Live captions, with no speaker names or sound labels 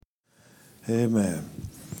Amen.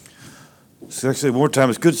 So actually, one more time,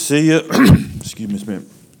 it's good to see you. Excuse me, man.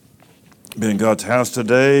 Been in God's house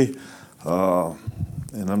today,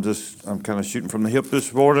 and I'm kind of shooting from the hip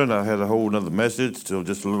this morning. I had a whole other message till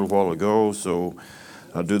just a little while ago, so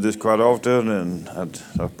I do this quite often, and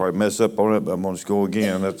I'll probably mess up on it, but I'm going to go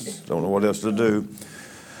again. Don't know what else to do.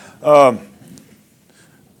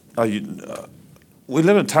 We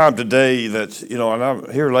live in a time today that, and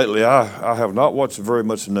I'm here lately, I have not watched very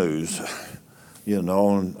much news,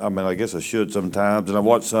 and I mean, I guess I should sometimes, and I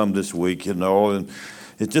watched some this week, and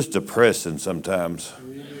it's just depressing sometimes,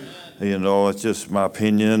 it's just my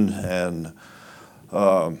opinion, and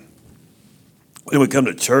when we come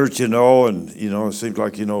to church, and, it seems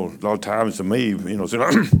like, a lot of times to me, it seems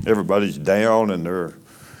like everybody's down, and they're,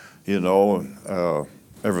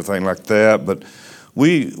 everything like that, but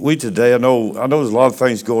we today, I know there's a lot of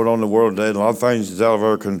things going on in the world today, and a lot of things is out of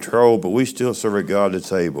our control, but we still serve a God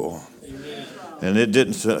that's able. Amen. And it did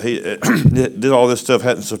all this stuff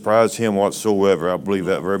hadn't surprised him whatsoever. I believe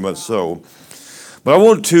that very much so. But I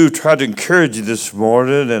want to try to encourage you this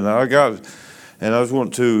morning, and I just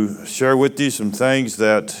want to share with you some things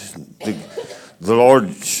that the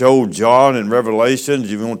Lord showed John in Revelations.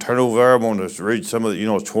 If you want to turn over there, I want to read some of the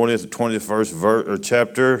 20th, 21st verse or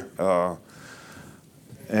chapter.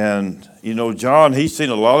 And, John, he's seen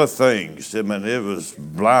a lot of things. I mean, it was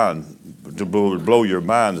blind to blow your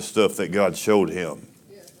mind, the stuff that God showed him.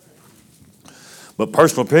 But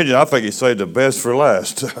personal opinion, I think he saved the best for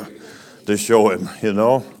last to show him,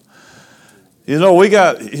 we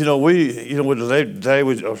got, today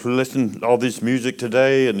we listen to all this music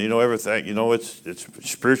today and, everything, it's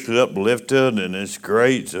spiritually uplifted and it's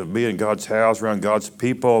great to be in God's house, around God's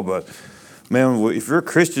people, but man, if you're a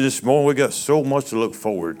Christian this morning, we got so much to look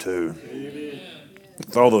forward to. Amen.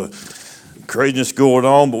 With all the craziness going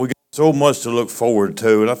on, but we got so much to look forward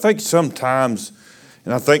to. And I think sometimes,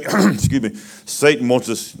 excuse me, Satan wants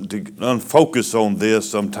us to unfocus on this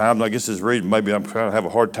sometimes. I guess it's reason maybe I'm trying to have a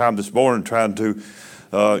hard time this morning trying to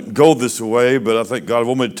go this way, but I think God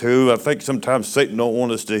wants me to. I think sometimes Satan don't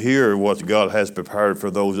want us to hear what God has prepared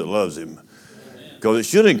for those that loves him. Because it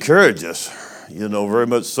should encourage us, very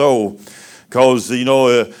much so. Because,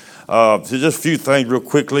 just a few things real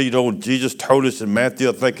quickly. Jesus told us in Matthew,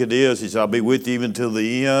 I think it is, he said, I'll be with you even till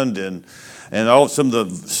the end. And all some of the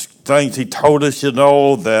things he told us, that,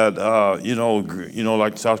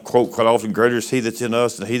 like I quote quite often, greater is he that's in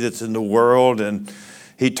us than he that's in the world. And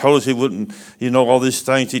he told us he wouldn't, all these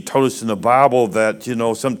things he told us in the Bible that,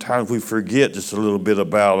 sometimes we forget just a little bit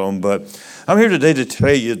about them. But I'm here today to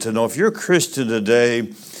tell you to know if you're a Christian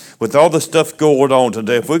today, with all the stuff going on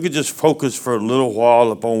today, if we could just focus for a little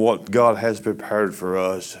while upon what God has prepared for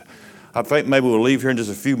us, I think maybe we'll leave here in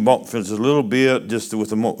just a few moments, a little bit, just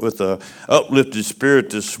with a uplifted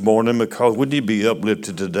spirit this morning, because we need to be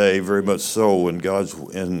uplifted today, very much so, in God's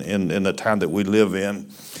in the time that we live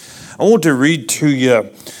in. I want to read to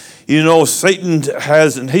you. Satan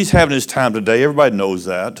he's having his time today. Everybody knows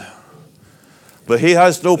that, but he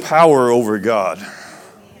has no power over God.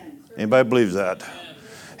 Anybody believes that?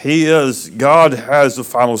 God has the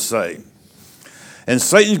final say. And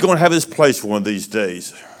Satan's going to have his place one of these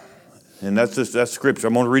days. And that's scripture.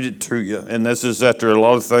 I'm going to read it to you. And this is after a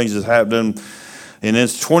lot of things that's happening. In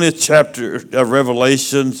its 20th chapter of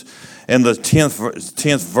Revelations and the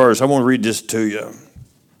 10th verse, I'm going to read this to you.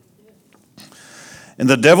 And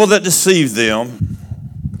the devil that deceived them,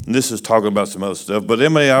 and this is talking about some other stuff, but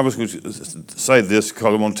anyway, I was going to say this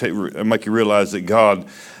because I want to make you realize that God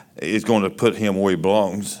is going to put him where he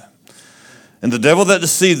belongs. And the devil that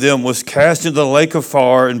deceived them was cast into the lake of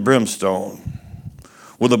fire and brimstone,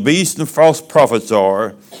 where the beast and false prophets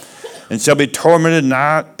are, and shall be tormented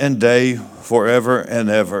night and day forever and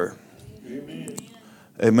ever. Amen.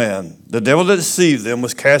 Amen. The devil that deceived them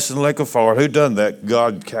was cast in the lake of fire. Who done that?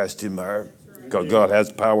 God cast him there. Because God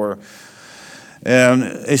has power.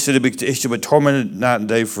 And he said he should be tormented night and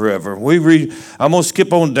day forever. I'm going to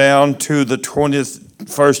skip on down to the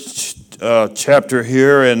 21st chapter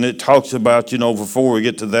here, and it talks about, before we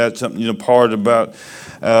get to that, something, part about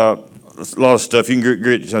a lot of stuff. You can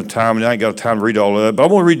get some time, and I ain't got time to read all of that, but I'm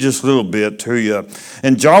going to read just a little bit to you.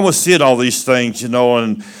 And John was seeing all these things, and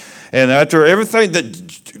after everything that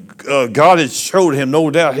God had showed him,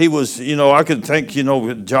 no doubt he was, I could think,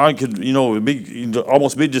 John could,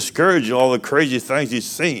 almost be discouraged at all the crazy things he's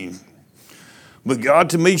seen. But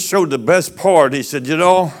God to me showed the best part. He said,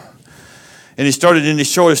 and he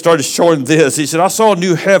started showing this. He said, I saw a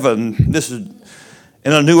new heaven, and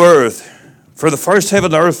a new earth. For the first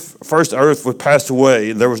heaven and first earth was passed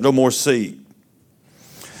away, and there was no more sea.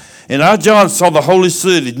 And I, John, saw the holy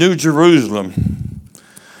city, New Jerusalem,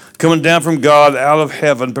 coming down from God out of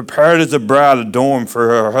heaven, prepared as a bride adorned for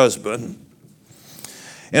her husband.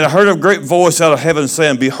 And I heard a great voice out of heaven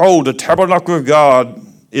saying, Behold, the tabernacle of God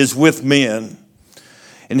is with men,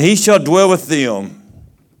 and he shall dwell with them,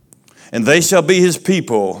 and they shall be his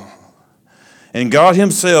people, and God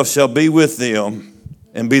himself shall be with them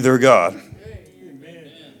and be their God.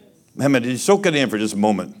 Amen. Did you soak it in for just a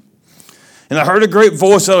moment? And I heard a great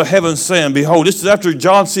voice out of heaven saying, Behold, this is after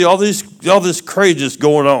John see all this craziness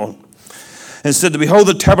going on. And said, Behold,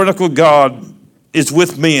 the tabernacle of God is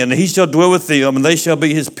with men, and he shall dwell with them, and they shall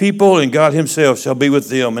be his people, and God himself shall be with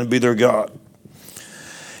them and be their God.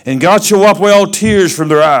 And God shall wipe away all tears from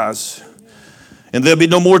their eyes, and there'll be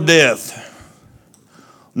no more death,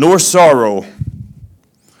 nor sorrow,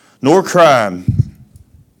 nor crying.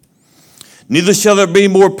 Neither shall there be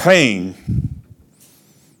more pain,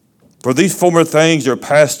 for these former things are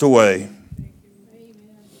passed away.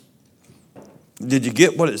 Did you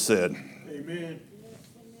get what it said? Amen.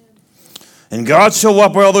 And God shall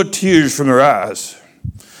wipe away all their tears from their eyes.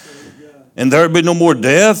 And there will be no more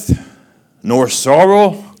death, nor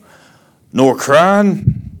sorrow, nor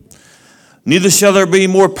crying. Neither shall there be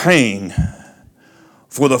more pain,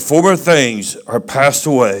 for the former things are passed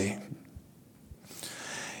away.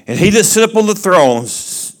 And he that sat upon the throne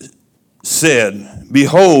said,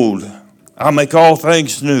 Behold, I make all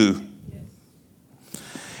things new.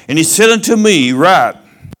 And he said unto me, Write,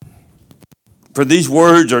 for these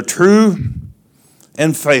words are true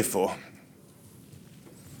and faithful.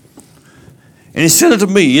 And he said unto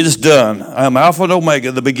me, It is done. I am Alpha and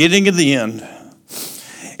Omega, the beginning and the end.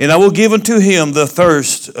 And I will give unto him the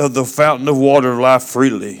thirst of the fountain of water of life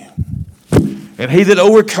freely. And he that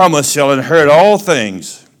overcometh shall inherit all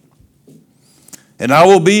things. And I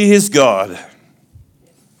will be his God.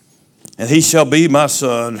 And he shall be my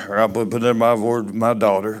son, or I'll put in my word, my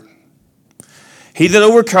daughter. He that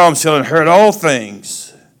overcomes shall inherit all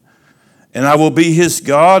things. And I will be his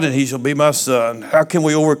God, and he shall be my son. How can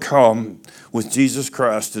we overcome with Jesus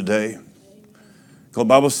Christ today? The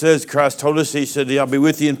Bible says, Christ told us, he said, I'll be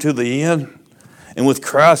with you until the end. And with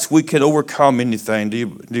Christ, we can overcome anything. Do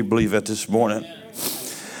you believe that this morning?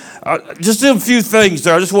 Just a few things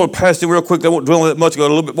there. I just want to pass it real quick. I won't dwell on that much. I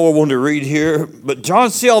got a little bit more I want to read here. But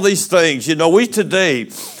John see all these things. You know, we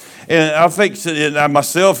today, and I think and I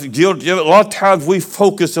myself, a lot of times we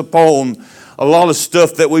focus upon a lot of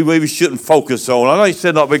stuff that we maybe shouldn't focus on. I know you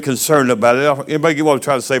said not be concerned about it. Anybody get what I'm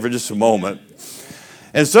trying to say for just a moment?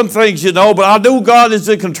 And some things, you know, but I know God is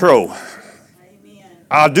in control. Amen.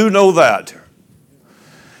 I do know that.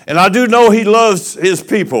 And I do know he loves his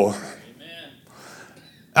people.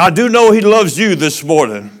 I do know he loves you this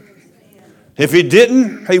morning. If he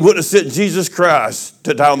didn't, he wouldn't have sent Jesus Christ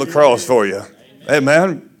to die on the cross for you.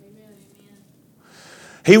 Amen.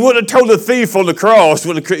 He wouldn't have told the thief on the cross,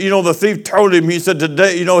 when the thief told him, he said,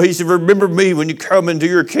 today, he said, remember me when you come into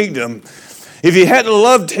your kingdom. If he hadn't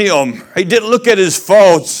loved him, he didn't look at his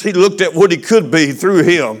faults. He looked at what he could be through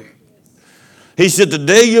him. He said,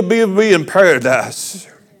 today you'll be with me in paradise.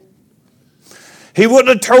 He wouldn't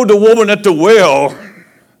have told the woman at the well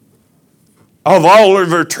of all of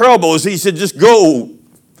her troubles. He said, just go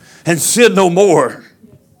and sin no more.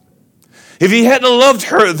 If he hadn't loved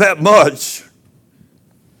her that much,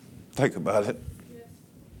 think about it.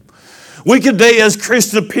 We could today, as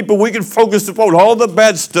Christian people, we can focus upon all the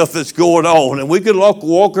bad stuff that's going on, and we can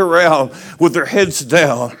walk around with our heads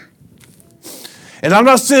down. And I'm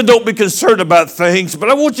not saying don't be concerned about things,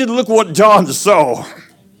 but I want you to look what John saw.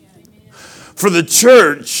 For the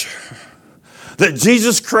church, that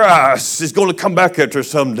Jesus Christ is going to come back after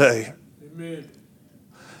someday. Amen.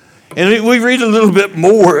 And we read a little bit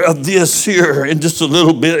more of this here in just a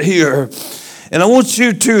little bit here. And I want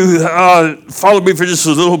you to follow me for just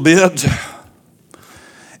a little bit.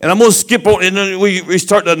 And I'm going to skip on, and then we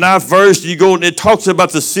start the 9th verse, and you go, and it talks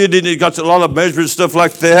about the city, and it got a lot of measurements, stuff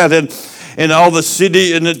like that, and all the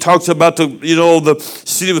city, and it talks about the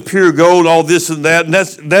city with pure gold, all this and that,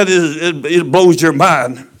 and it blows your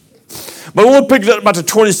mind. But I want to pick it up about the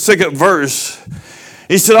 22nd verse.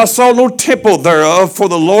 He said, I saw no temple thereof, for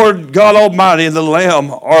the Lord God Almighty and the Lamb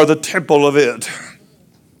are the temple of it.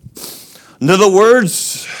 In other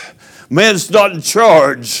words, man's not in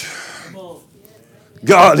charge.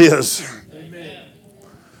 God is.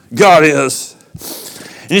 God is.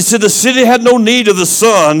 And he said, the city had no need of the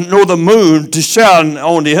sun nor the moon to shine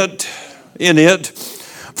on it, in it.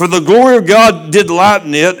 For the glory of God did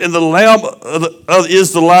lighten it, and the Lamb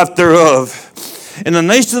is the light thereof. And the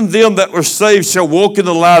nations of them that were saved shall walk in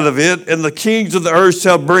the light of it, and the kings of the earth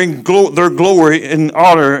shall bring their glory and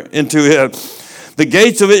honor into it. The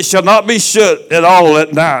gates of it shall not be shut at all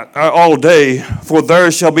at night, all day, for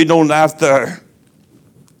there shall be no night there.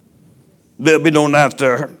 There'll be no night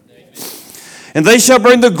there. And they shall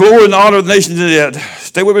bring the glory and honor of the nations in it.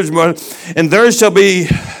 Stay with me this morning. And there shall be,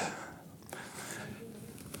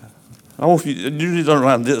 I want you need to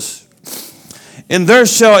underline this. And there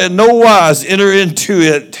shall in no wise enter into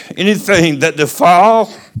it anything that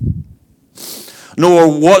defile,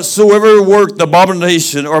 nor whatsoever work the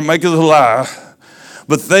abomination or maketh a lie,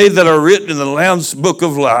 but they that are written in the Lamb's book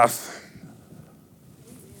of life.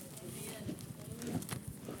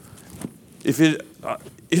 If you,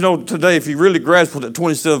 today, if you really grasp what the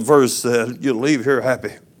 27th verse said, you'll leave here happy.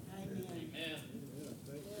 Amen.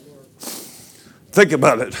 Think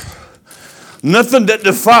about it. Nothing that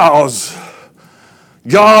defiles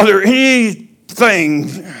God or anything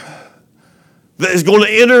that is going to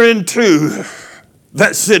enter into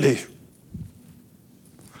that city.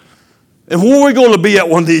 And where are we going to be at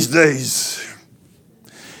one of these days?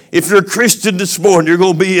 If you're a Christian this morning, you're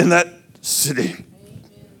going to be in that city.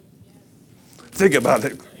 Think about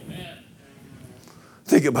it.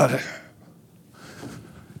 Think about it.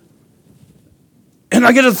 And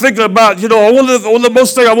I get to thinking about, one of the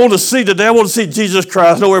most things I want to see today, I want to see Jesus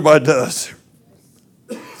Christ. I know everybody does.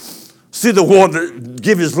 See the one that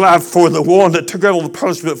gave his life for you, the one that took out all the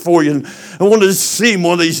punishment for you. And I want to see him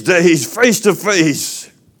one of these days, face to face.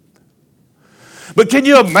 But can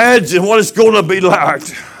you imagine what it's going to be like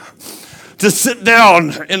to sit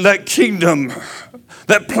down in that kingdom,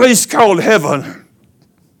 that place called heaven,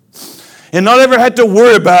 and not ever have to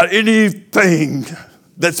worry about anything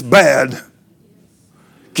that's bad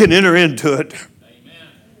can enter into it? Amen.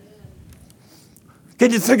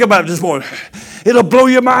 Can you think about it this morning? It'll blow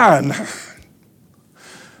your mind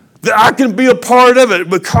that I can be a part of it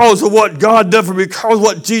because of what God did for me, because of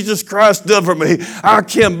what Jesus Christ did for me. I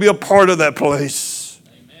can be a part of that place.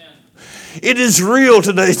 Amen. It is real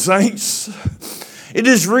today, saints. It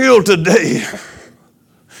is real today.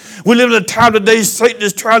 We live in a time today, Satan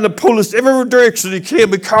is trying to pull us every direction he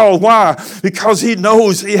can. Because why? Because he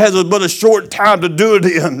knows he has but a short time to do it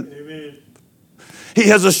in. Amen. He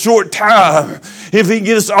has a short time. If he can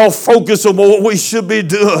get us all focused on what we should be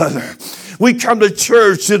doing. We come to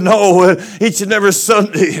church, each and every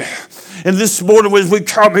Sunday. And this morning as we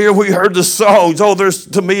come here, we heard the songs.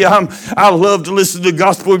 I love to listen to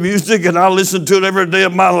gospel music, and I listen to it every day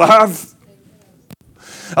of my life.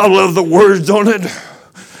 I love the words on it.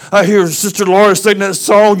 I hear Sister Laura sing that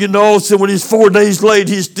song, so when he's 4 days late,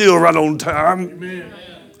 he's still right on time. Amen.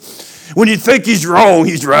 When you think he's wrong,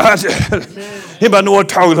 he's right. Anybody know what I'm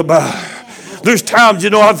talking about? There's times,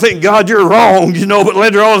 I think, God, you're wrong, but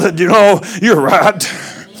later on, you're right.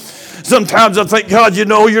 Sometimes I think, God, you're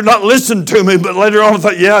not listening to me, but later on I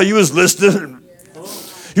thought, yeah, you was listening.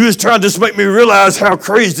 You was trying to just make me realize how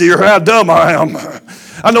crazy or how dumb I am.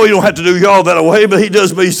 I know you don't have to do y'all that way, but he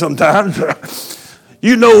does me sometimes.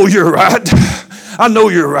 You know you're right. I know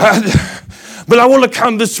you're right. But I want to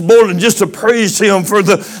come this morning just to praise him for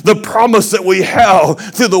the promise that we have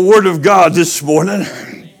through the word of God this morning.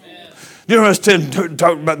 You know what I was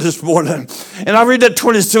talking about this morning? And I read that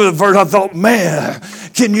 27th verse, I thought, man,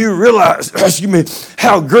 can you realize,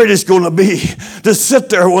 how great it's going to be to sit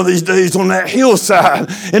there one of these days on that hillside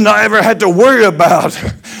and not ever have to worry about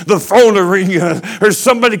the phone ringing or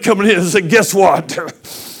somebody coming in and say, guess what?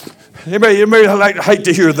 Anybody hate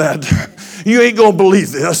to hear that. You ain't going to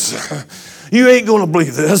believe this. You ain't going to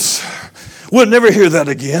believe this. We'll never hear that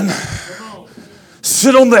again.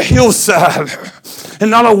 Sit on the hillside and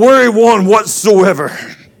not a worry one whatsoever.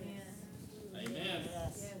 Amen.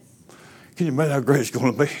 Can you imagine how great it's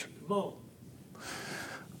going to be?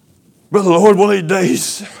 Brother Lord, one of these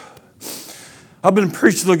days, I've been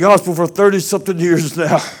preaching the gospel for 30-something years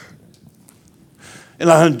now, and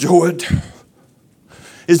I enjoy it.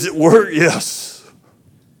 Is it work? Yes.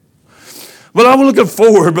 But I'm looking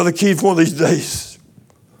forward, Brother Keith, one of these days.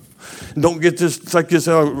 And don't take this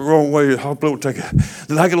out the wrong way. Hopefully don't take it.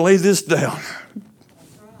 Then I can lay this down.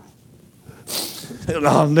 And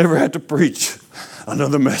I'll never have to preach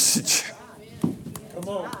another message. Come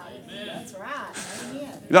on. That's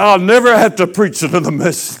right. I'll never have to preach another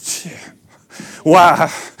message.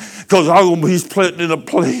 Why? Because he's planting in a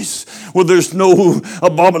place where there's no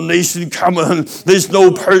abomination coming. There's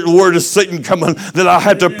no word of Satan coming that I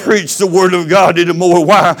have to preach the word of God anymore.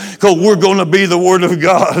 Why? Because we're going to be the word of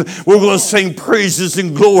God. We're going to sing praises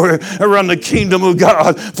and glory around the kingdom of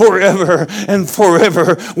God forever and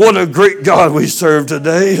forever. What a great God we serve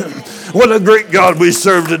today. What a great God we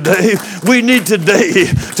serve today. We need today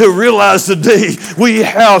to realize today we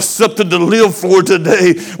have something to live for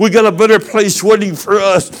today. We got a better place waiting for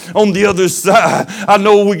us on the other side. I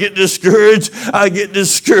know we get discouraged. I get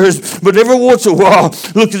discouraged. But every once in a while,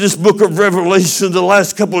 look at this book of Revelation, the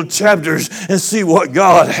last couple of chapters, and see what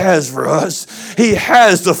God has for us. He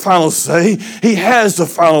has the final say. He has the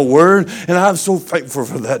final word. And I'm so thankful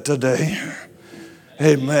for that today.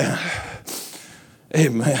 Amen.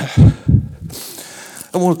 Amen.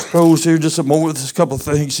 I want to close here just a moment with just a couple of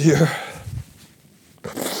things here.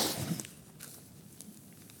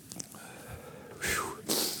 Whew.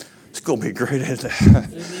 It's going to be great, isn't it?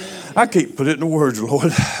 I can't put it into words,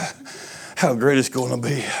 Lord, how great it's going to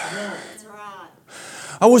be. That's right.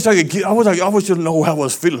 I wish I could know how I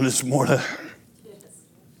was feeling this morning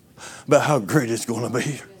about how great it's going to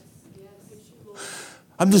be.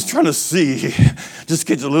 I'm just trying to see, just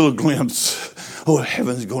get a little glimpse of what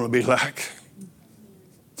heaven's going to be like.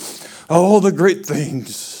 All the great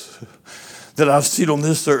things that I've seen on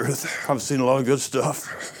this earth, I've seen a lot of good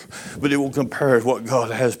stuff, but it will compare to what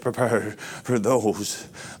God has prepared for those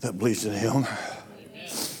that believe in Him.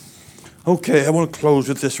 Okay, I want to close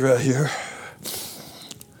with this right here.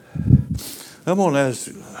 I'm going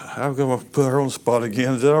to put her on the spot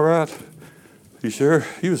again. Is that all right? You sure?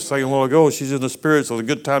 You was singing a while ago. She's in the spirit, so it's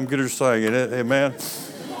a good time to get her singing it. Amen.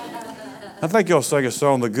 I think y'all sang a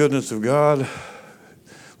song, The Goodness of God.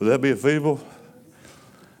 Would that be feasible?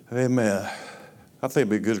 Amen. I think it'd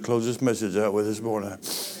be good to close this message out with this morning.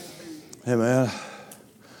 Amen.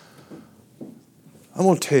 I'm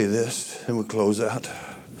going to tell you this, and we'll close out.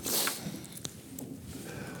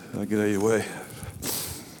 I'll get out of your way.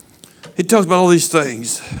 He talks about all these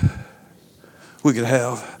things we could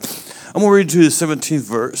have. I'm going to read to you the 17th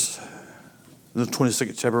verse in the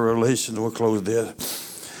 22nd chapter of Revelation, and we'll close there.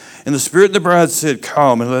 And the Spirit and the bride said,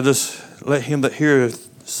 Come, and let him that heareth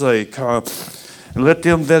say, Come, and let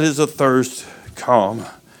them that is athirst come.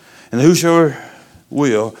 And whosoever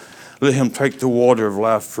will, let him take the water of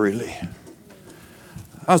life freely.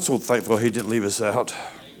 I'm so thankful He didn't leave us out.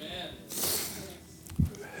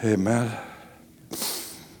 Amen.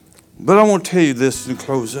 But I want to tell you this in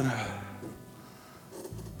closing.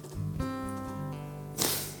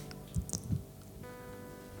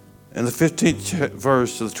 In the 15th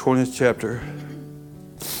verse of the 20th chapter,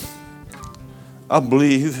 I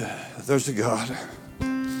believe there's a God.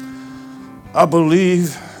 I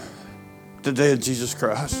believe today in Jesus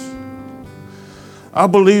Christ. I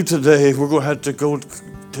believe today we're going to have to go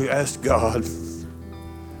to ask God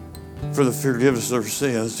for the forgiveness of our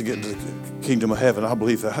sins to get into the kingdom of heaven. I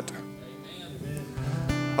believe that.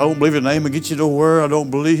 I don't believe your name will get you nowhere. I don't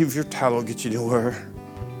believe your title will get you nowhere.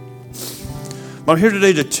 But I'm here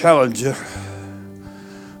today to challenge you.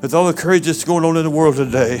 With all the courage that's going on in the world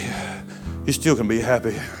today, you still can be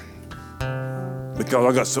happy. Because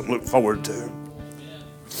I got something to look forward to.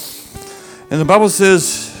 And the Bible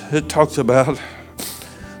says, it talks about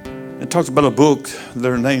a book,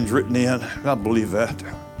 their names written in. And I believe that.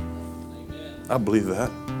 I believe that.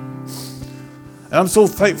 And I'm so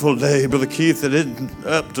thankful today, Brother Keith, that it isn't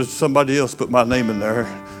up to somebody else to put my name in there.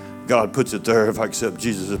 God puts it there if I accept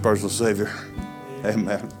Jesus as personal Savior.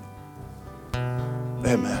 Amen.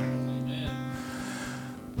 Amen.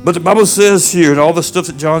 But the Bible says here, and all the stuff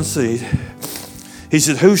that John said, he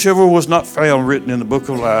said, whosoever was not found written in the book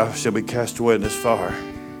of life shall be cast away in this fire.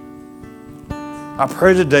 I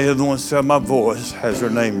pray today that the one sound my voice has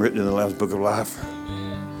their name written in the Lamb's book of life.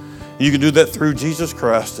 You can do that through Jesus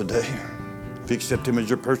Christ today. If you accept Him as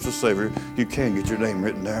your personal Savior, you can get your name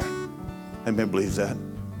written there. Amen. Believe that.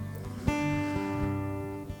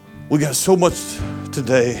 We got so much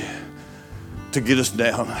today to get us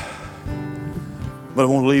down. But I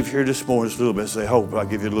want to leave here this morning just a little bit and say, hope I'll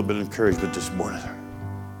give you a little bit of encouragement this morning.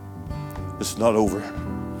 It's not over.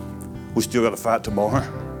 We still got to fight tomorrow.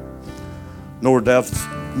 No doubt if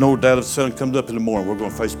the sun comes up in the morning, we're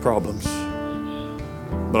going to face problems.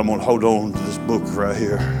 But I'm going to hold on to this book right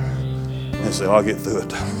here and say, I'll get through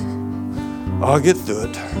it. I'll get through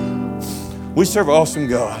it. We serve an awesome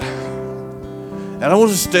God. And I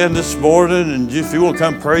want to stand this morning, and if you want to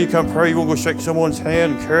come pray, you come pray. You want to go shake someone's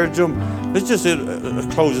hand, encourage them. Let's just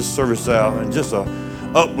close this service out and just a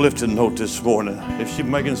uplifting note this morning. If she's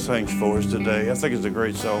making things for us today, I think it's a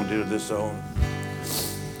great song, did this song.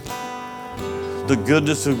 The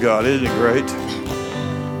goodness of God, isn't it great?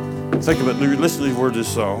 Think about it. Listen to the words of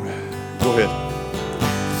this song. Go ahead.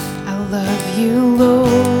 I love you,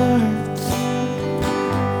 Lord,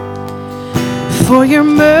 for your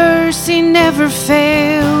mercy never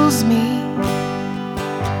fails me.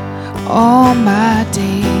 All my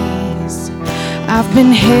days I've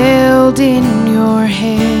been held in your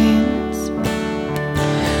hands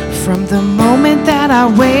from the moment that I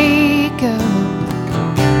wake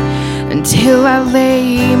up until I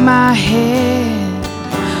lay my head.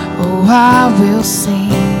 Oh, I will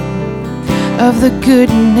sing of the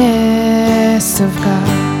goodness of God.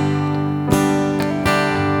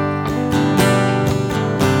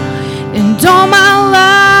 And all my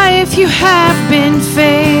life you have been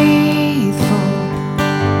faithful.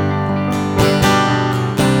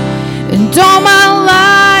 And all my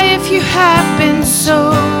life you have been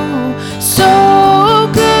so, so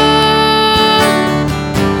good.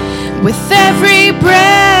 With every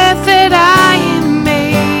breath that I am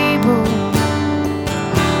able,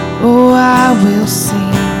 oh, I will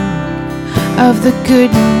sing of the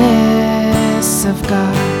goodness of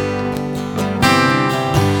God.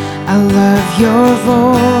 I love your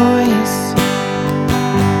voice.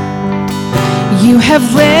 You have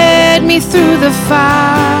led me through the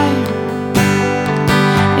fire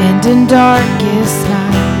and in darkest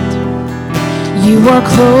night. You are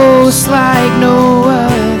close like no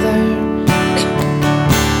other.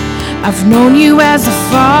 I've known you as a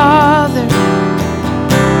father.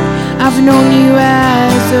 I've known you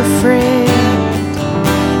as a friend.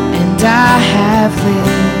 And I have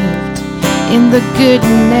lived in the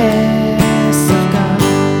goodness of God.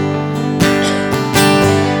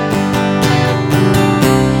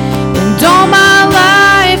 And all my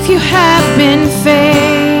life you have been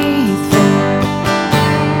faithful.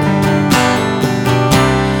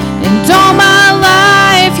 And all my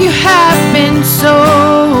life you have been so,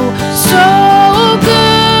 so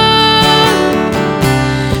good.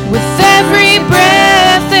 With every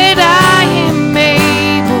breath that I am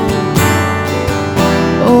able,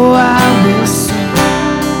 oh, I will sing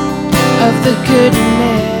of the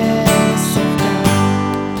goodness